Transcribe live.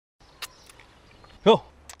Oh,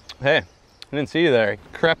 hey, I didn't see you there. It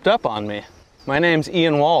crept up on me. My name's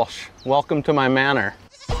Ian Walsh. Welcome to my manor.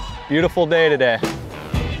 Beautiful day today.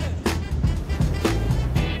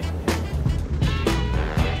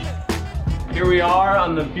 Here we are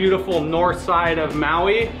on the beautiful north side of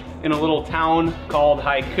Maui in a little town called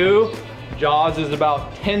Haiku. Jaws is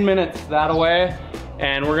about 10 minutes that away,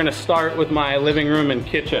 and we're gonna start with my living room and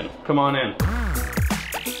kitchen. Come on in.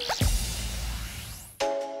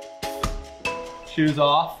 Shoes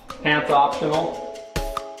off, pants optional.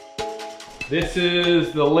 This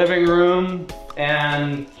is the living room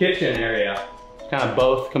and kitchen area. It's kind of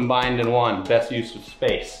both combined in one, best use of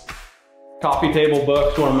space. Coffee table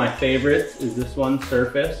books, one of my favorites is this one,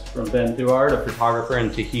 Surface, from Ben Duard, a photographer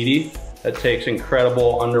in Tahiti that takes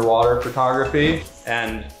incredible underwater photography.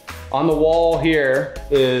 And on the wall here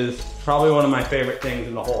is probably one of my favorite things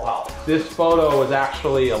in the whole house. This photo was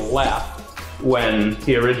actually a left when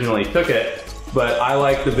he originally took it, but I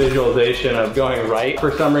like the visualization of going right for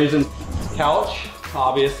some reason. Couch,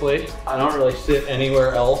 obviously. I don't really sit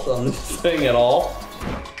anywhere else on this thing at all.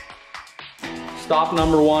 Stop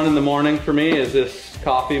number one in the morning for me is this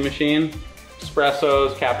coffee machine.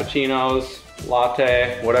 Espressos, cappuccinos,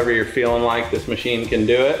 latte, whatever you're feeling like, this machine can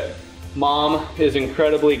do it. Mom is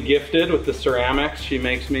incredibly gifted with the ceramics. She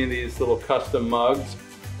makes me these little custom mugs.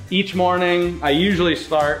 Each morning, I usually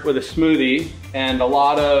start with a smoothie, and a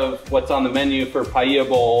lot of what's on the menu for paella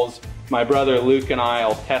bowls, my brother Luke and I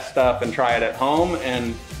will test up and try it at home,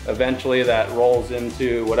 and eventually that rolls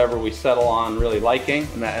into whatever we settle on really liking,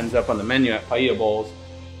 and that ends up on the menu at paella bowls.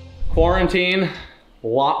 Quarantine, a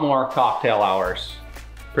lot more cocktail hours.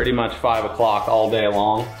 Pretty much 5 o'clock all day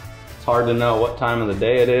long. It's hard to know what time of the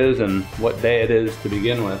day it is and what day it is to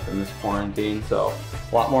begin with in this quarantine, so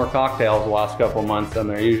a lot more cocktails the last couple months than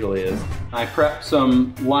there usually is. I prepped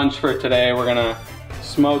some lunch for today. We're gonna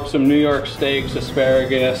smoke some New York steaks,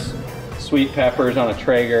 asparagus, sweet peppers on a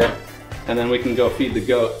Traeger, and then we can go feed the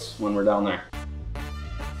goats when we're down there.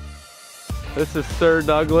 This is Sir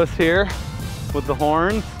Douglas here with the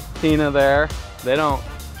horns. Tina there. They don't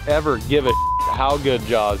ever give a how good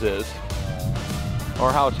Jaws is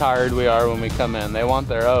or how tired we are when we come in. They want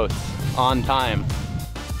their oats on time.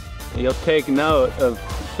 You'll take note of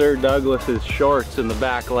Sir Douglas's shorts in the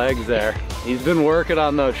back legs there. He's been working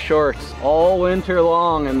on those shorts all winter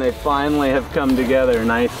long, and they finally have come together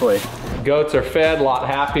nicely. Goats are fed, a lot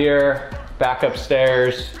happier. Back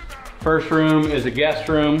upstairs. First room is a guest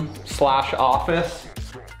room / office.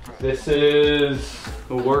 This is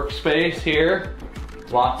the workspace here.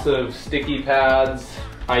 Lots of sticky pads,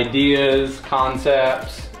 ideas,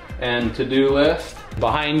 concepts, and to-do list.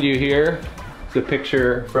 Behind you here is a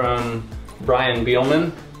picture from Brian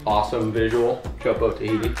Bielman. Awesome visual, Chopo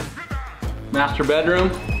Tahiti. Master bedroom.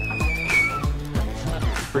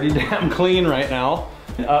 Pretty damn clean right now.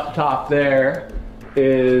 And up top there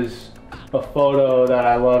is a photo that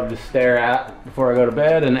I love to stare at before I go to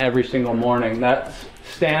bed and every single morning. That's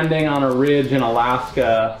standing on a ridge in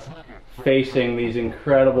Alaska facing these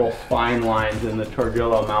incredible spine lines in the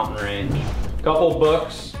Torjillo mountain range. Couple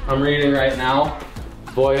books I'm reading right now.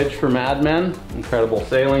 Voyage for Madmen, incredible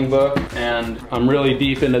sailing book. And I'm really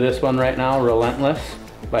deep into this one right now, Relentless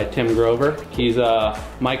by Tim Grover. He's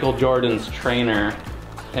Michael Jordan's trainer,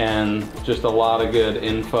 and just a lot of good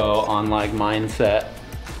info on like mindset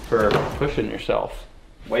for pushing yourself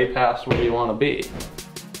way past where you want to be.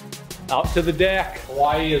 Out to the deck.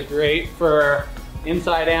 Hawaii is great for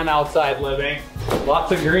inside and outside living.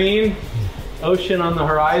 Lots of green, ocean on the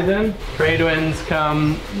horizon. Trade winds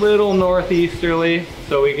come little northeasterly,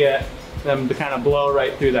 so we get them to kind of blow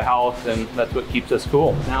right through the house, and that's what keeps us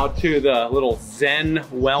cool. Now to the little Zen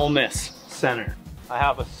Wellness Center. I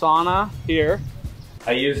have a sauna here.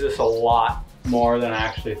 I use this a lot more than I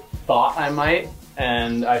actually thought I might,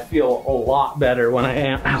 and I feel a lot better when I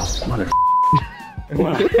am, when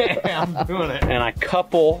I am doing it. And I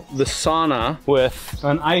couple the sauna with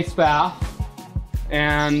an ice bath,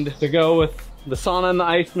 and to go with the sauna and the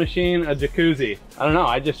ice machine, a jacuzzi. I don't know,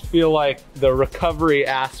 I just feel like the recovery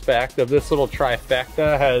aspect of this little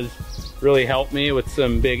trifecta has really helped me with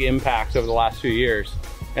some big impacts over the last few years.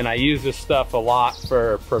 And I use this stuff a lot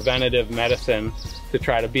for preventative medicine to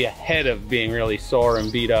try to be ahead of being really sore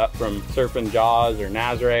and beat up from surfing Jaws or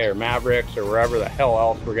Nazare or Mavericks or wherever the hell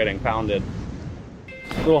else we're getting pounded.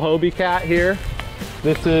 Little Hobie cat here.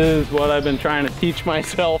 This is what I've been trying to teach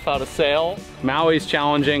myself how to sail. Maui's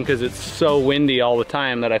challenging because it's so windy all the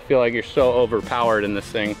time that I feel like you're so overpowered in this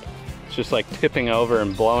thing. It's just like tipping over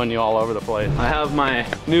and blowing you all over the place. I have my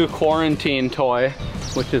new quarantine toy,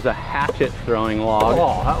 which is a hatchet throwing log.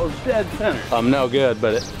 Oh, that was dead center. I'm no good,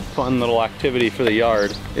 but it's a fun little activity for the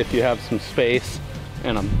yard. If you have some space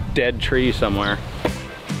in a dead tree somewhere.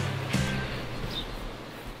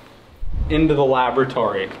 Into the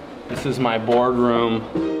laboratory. This is my boardroom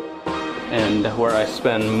and where I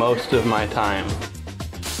spend most of my time.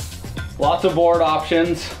 Lots of board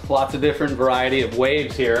options, lots of different variety of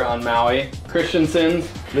waves here on Maui. Christensen's,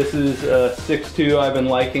 this is a 6.2 I've been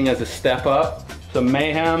liking as a step up. Some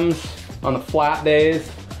Mayhems on the flat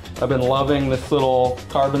days. I've been loving this little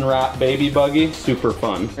carbon wrap baby buggy, super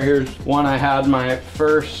fun. Here's one I had my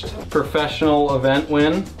first professional event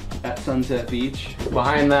win at Sunset Beach.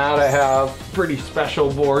 Behind that I have a pretty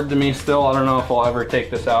special board to me still. I don't know if I'll ever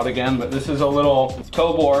take this out again, but this is a little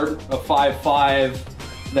tow board, a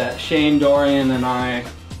 5.5 that Shane Dorian and I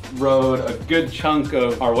rode a good chunk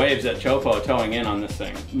of our waves at Chopo towing in on this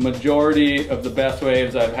thing. Majority of the best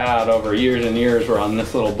waves I've had over years and years were on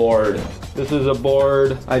this little board. This is a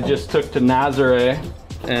board I just took to Nazare,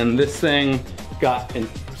 and this thing got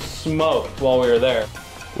smoked while we were there.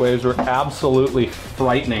 Waves were absolutely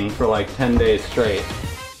frightening for like 10 days straight.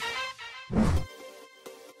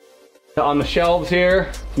 On the shelves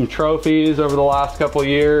here, some trophies over the last couple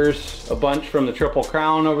years, a bunch from the Triple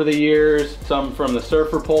Crown over the years, some from the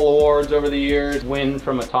Surfer Pole Awards over the years, win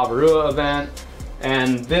from a Tavarua event,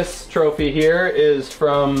 and this trophy here is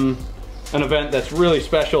from an event that's really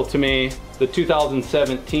special to me. The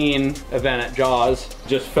 2017 event at Jaws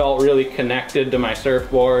just felt really connected to my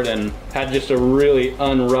surfboard and had just a really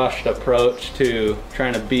unrushed approach to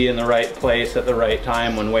trying to be in the right place at the right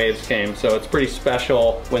time when waves came. So it's pretty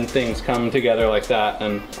special when things come together like that,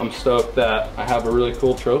 and I'm stoked that I have a really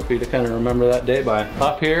cool trophy to kind of remember that day by.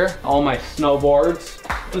 Up here, all my snowboards.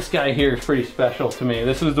 This guy here is pretty special to me.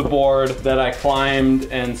 This is the board that I climbed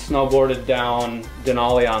and snowboarded down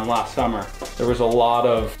Denali on last summer. There was a lot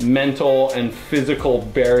of mental and physical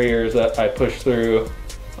barriers that I pushed through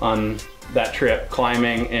on that trip,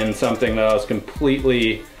 climbing in something that I was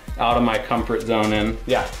completely out of my comfort zone in.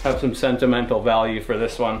 Yeah, have some sentimental value for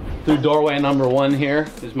this one. Through doorway number 1 here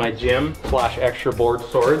is my gym / extra board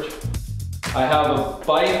storage. I have a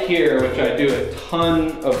bike here, which I do a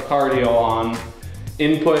ton of cardio on.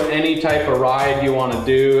 Input any type of ride you want to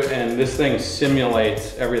do, and this thing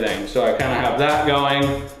simulates everything. So I kind of have that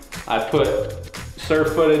going. I put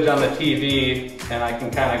surf footage on the TV, and I can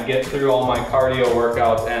kind of get through all my cardio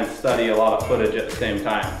workouts and study a lot of footage at the same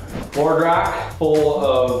time. Board rack full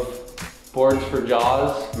of boards for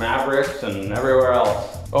Jaws, Mavericks, and everywhere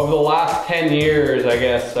else. Over the last 10 years, I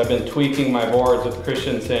guess, I've been tweaking my boards with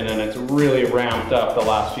Christensen, and it's really ramped up the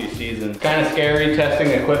last few seasons. Kind of scary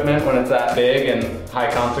testing equipment when it's that big and high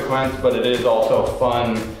consequence, but it is also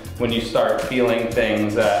fun when you start feeling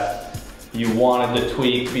things that you wanted to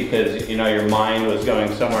tweak because you know your mind was going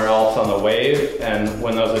somewhere else on the wave, and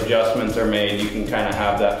when those adjustments are made, you can kind of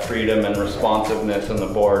have that freedom and responsiveness in the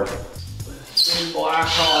board. Black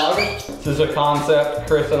Hog. This is a concept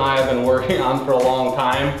Chris and I have been working on for a long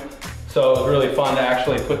time, so it was really fun to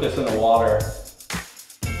actually put this in the water.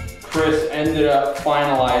 Chris ended up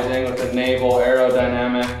finalizing with a naval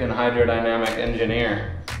aerodynamic and hydrodynamic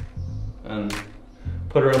engineer and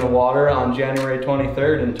put her in the water on January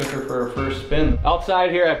 23rd and took her for her first spin.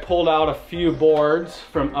 Outside here I pulled out a few boards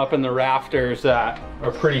from up in the rafters that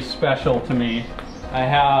are pretty special to me. I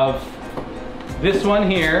have this one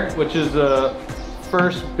here, which is the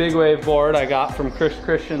first big wave board I got from Chris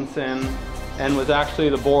Christensen, and was actually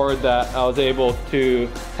the board that I was able to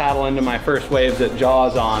paddle into my first waves at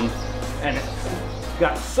Jaws on. And it's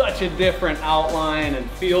got such a different outline and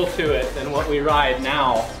feel to it than what we ride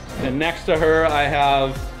now. And next to her I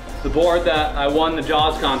have the board that I won the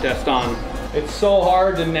Jaws contest on. It's so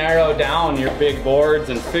hard to narrow down your big boards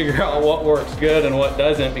and figure out what works good and what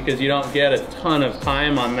doesn't because you don't get a ton of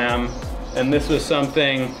time on them. And this was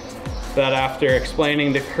something that after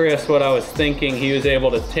explaining to Chris what I was thinking, he was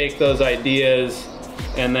able to take those ideas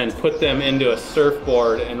and then put them into a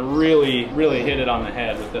surfboard and really hit it on the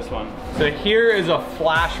head with this one. So here is a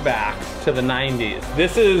flashback to the 90s.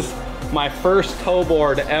 This is my first tow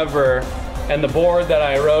board ever and the board that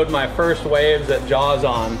I rode my first waves at Jaws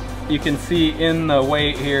on. You can see in the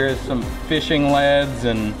weight here is some fishing leads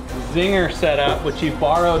and zinger setup, which he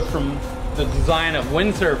borrowed from the design of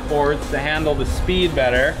windsurf boards to handle the speed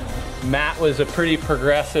better. Matt was a pretty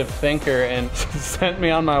progressive thinker and sent me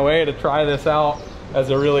on my way to try this out as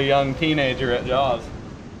a really young teenager at Jaws.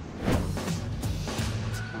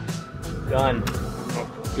 Done. How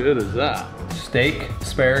good is that? Steak,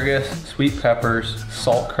 asparagus, sweet peppers,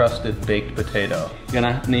 salt-crusted baked potato.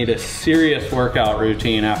 Gonna need a serious workout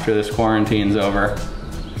routine after this quarantine's over,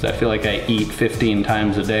 because I feel like I eat 15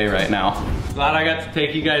 times a day right now. Glad I got to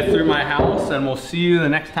take you guys through my house, and we'll see you the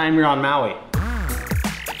next time you're on Maui.